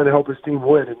 he's trying to help his team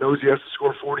win and knows he has to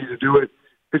score 40 to do it.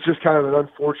 It's just kind of an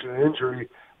unfortunate injury.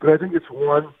 But I think it's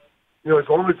one, you know, as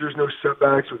long as there's no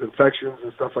setbacks with infections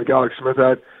and stuff like Alex Smith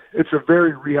had, it's a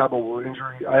very rehabbable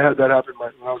injury. I had that happen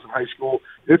when I was in high school.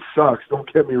 It sucks,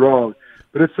 don't get me wrong.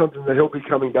 But it's something that he'll be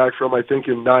coming back from, I think,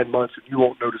 in 9 months, and you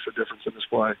won't notice a difference in his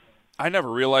play. I never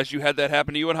realized you had that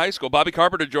happen to you in high school. Bobby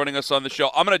Carpenter joining us on the show.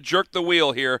 I'm going to jerk the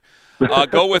wheel here.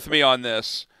 Go with me on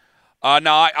this.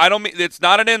 Now, I don't mean it's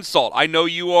not an insult. I know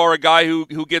you are a guy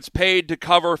who gets paid to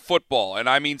cover football, and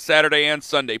I mean Saturday and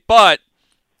Sunday. But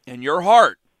in your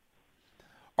heart,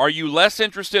 are you less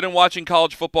interested in watching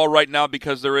college football right now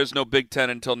because there is no Big Ten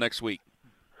until next week?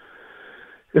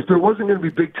 If there wasn't going to be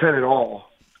Big Ten at all,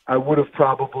 I would have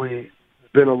probably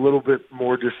been a little bit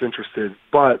more disinterested.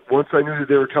 But once I knew that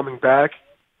they were coming back,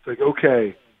 it's like,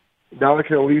 okay, now I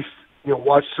can at least, you know,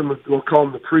 watch some of, we'll call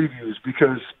them the previews,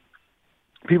 because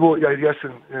people, I guess,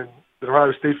 and the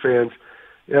Ohio State fans,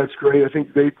 yeah, it's great. I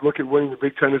think they look at winning the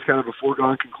Big Ten as kind of a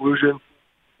foregone conclusion,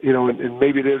 you know, and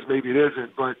maybe it is, maybe it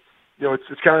isn't. But, you know, it's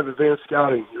kind of advanced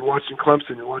scouting. You're watching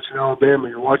Clemson, you're watching Alabama,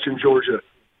 you're watching Georgia.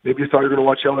 Maybe you thought you were going to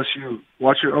watch LSU,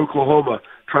 watching Oklahoma,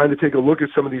 trying to take a look at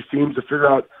some of these teams to figure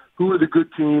out who are the good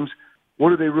teams,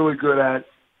 what are they really good at.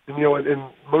 And, you know, in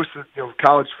most of, you know,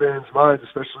 college fans' minds,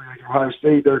 especially like Ohio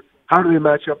State, how do they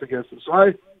match up against them? So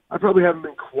I probably haven't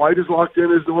been quite as locked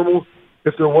in as normal.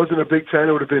 If there wasn't a Big Ten,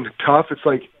 it would have been tough. It's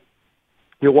like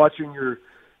you're watching your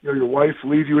wife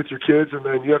leave you with your kids, and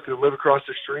then you have to live across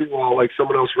the street while like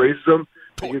someone else raises them.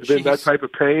 You've been that type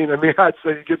of pain. I mean, I'd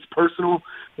say it gets personal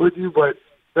with you, but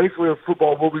thankfully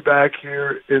football will be back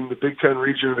here in the Big Ten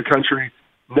region of the country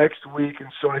next week. And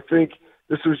so I think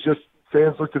this was just,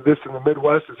 fans looked at this in the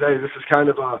Midwest as, hey, this is kind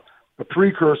of a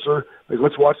precursor. Like,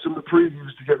 let's watch some of the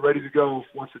previews to get ready to go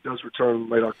once it does return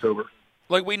late October.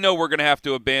 Like, we know we're going to have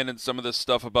to abandon some of this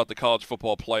stuff about the college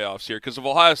football playoffs here because of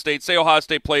Ohio State. Say Ohio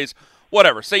State plays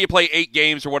whatever. Say you play 8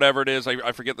 games or whatever it is.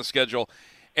 I forget the schedule.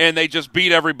 And they just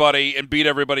beat everybody and beat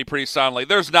everybody pretty soundly.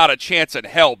 There's not a chance in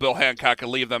hell Bill Hancock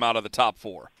can leave them out of the top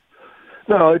 4.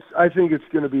 No, I think it's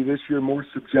going to be this year more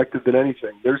subjective than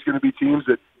anything. There's going to be teams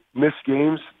that miss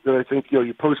games that I think, you know,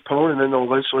 you postpone and then they'll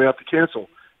eventually have to cancel.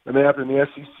 And they happen in the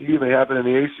SEC, they happen in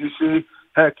the ACC.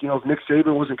 Heck, you know, if Nick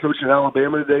Saban wasn't coaching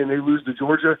Alabama today and they lose to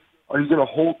Georgia, are you going to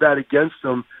hold that against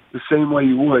them the same way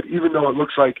you would? Even though it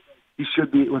looks like he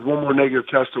should be, with one more negative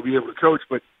test, he'll be able to coach.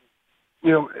 But,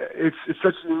 you know, it's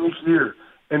such a unique year,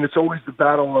 and it's always the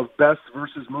battle of best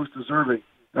versus most deserving.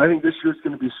 And I think this year it's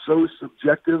going to be so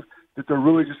subjective that they're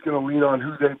really just going to lean on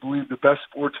who they believe the best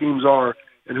 4 teams are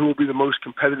and who will be the most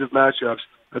competitive matchups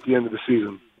at the end of the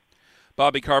season.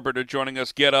 Bobby Carpenter joining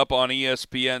us, Get Up on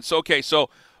ESPN. So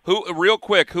who, real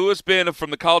quick, who has been,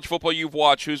 from the college football you've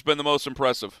watched, who's been the most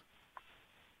impressive?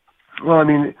 Well, I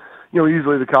mean, you know,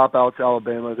 easily the cop-out's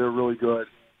Alabama. They're really good.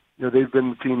 You know, they've been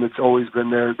the team that's always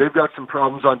been there. They've got some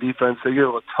problems on defense. They gave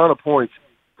a ton of points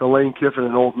to Lane Kiffin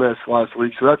and Ole Miss last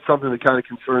week, so that's something that kind of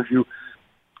concerns you.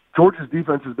 Georgia's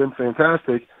defense has been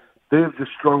fantastic. They have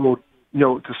just struggled, you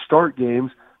know, to start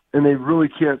games, and they really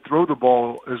can't throw the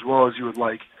ball as well as you would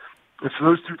like. And so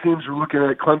those 2 teams we're looking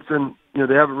at, Clemson, you know,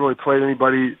 they haven't really played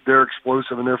anybody. They're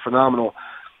explosive and they're phenomenal.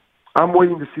 I'm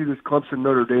waiting to see this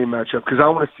Clemson-Notre Dame matchup because I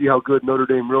want to see how good Notre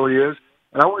Dame really is.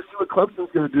 And I want to see what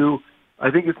Clemson's going to do.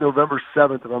 I think it's November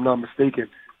 7th, if I'm not mistaken.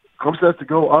 Clemson has to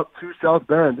go up to South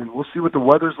Bend, and we'll see what the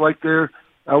weather's like there.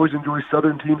 I always enjoy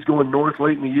Southern teams going north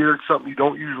late in the year. It's something you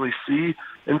don't usually see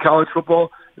in college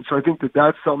football. And so I think that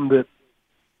that's something that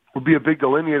will be a big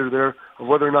delineator there of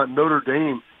whether or not Notre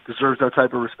Dame deserves that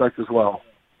type of respect as well.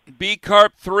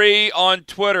 BCarp3 on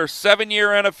Twitter, 7-year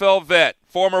NFL vet,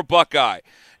 former Buckeye.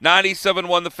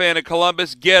 97.1 The Fan in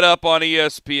Columbus. Get up on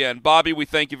ESPN. Bobby, we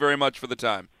thank you very much for the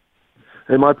time.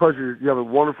 Hey, my pleasure. You have a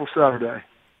wonderful Saturday.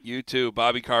 You too.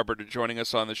 Bobby Carpenter joining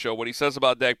us on the show. What he says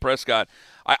about Dak Prescott,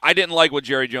 I didn't like what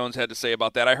Jerry Jones had to say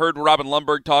about that. I heard Robin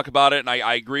Lundberg talk about it, and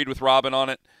I agreed with Robin on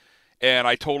it. And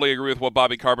I totally agree with what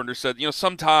Bobby Carpenter said. You know,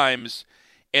 sometimes,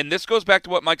 and this goes back to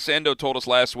what Mike Sando told us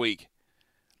last week,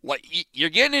 like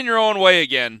you're getting in your own way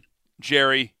again,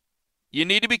 Jerry. You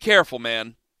need to be careful,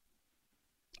 man.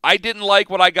 I didn't like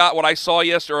what I saw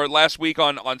yesterday or last week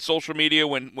on social media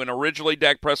when originally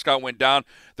Dak Prescott went down.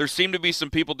 There seemed to be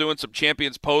some people doing some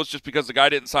champions pose just because the guy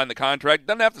didn't sign the contract.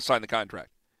 Doesn't have to sign the contract.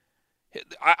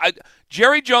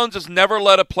 Jerry Jones has never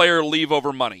let a player leave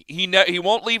over money. He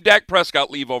won't leave Dak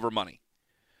Prescott leave over money.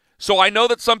 So I know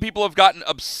that some people have gotten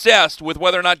obsessed with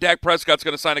whether or not Dak Prescott's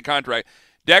going to sign a contract.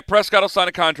 Dak Prescott will sign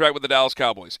a contract with the Dallas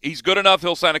Cowboys. He's good enough,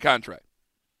 he'll sign a contract.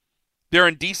 They're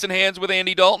in decent hands with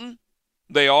Andy Dalton.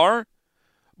 They are.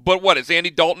 But what, is Andy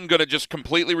Dalton going to just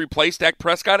completely replace Dak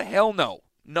Prescott? Hell no.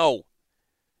 No.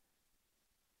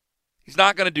 He's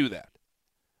not going to do that.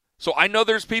 So I know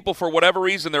there's people, for whatever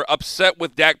reason, they're upset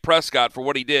with Dak Prescott for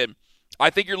what he did. I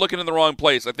think you're looking in the wrong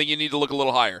place. I think you need to look a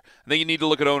little higher. I think you need to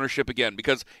look at ownership again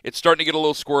because it's starting to get a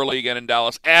little squirrely again in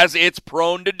Dallas, as it's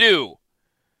prone to do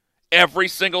every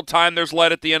single time there's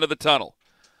light at the end of the tunnel.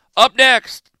 Up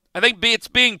next, I think it's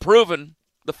being proven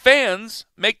the fans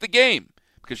make the game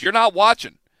because you're not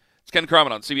watching. It's Ken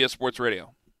Carman on CBS Sports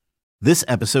Radio. This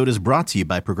episode is brought to you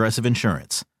by Progressive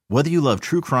Insurance. Whether you love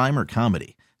true crime or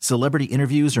comedy, celebrity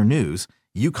interviews or news,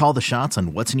 you call the shots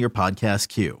on what's in your podcast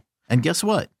queue. And guess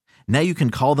what? Now you can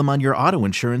call them on your auto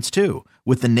insurance too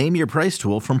with the Name Your Price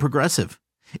tool from Progressive.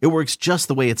 It works just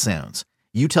the way it sounds.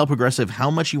 You tell Progressive how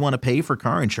much you want to pay for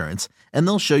car insurance, and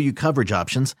they'll show you coverage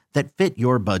options that fit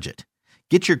your budget.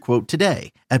 Get your quote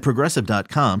today at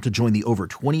Progressive.com to join the over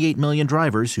 28 million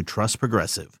drivers who trust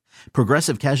Progressive.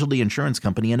 Progressive Casualty Insurance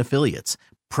Company and Affiliates.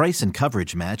 Price and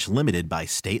coverage match limited by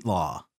state law.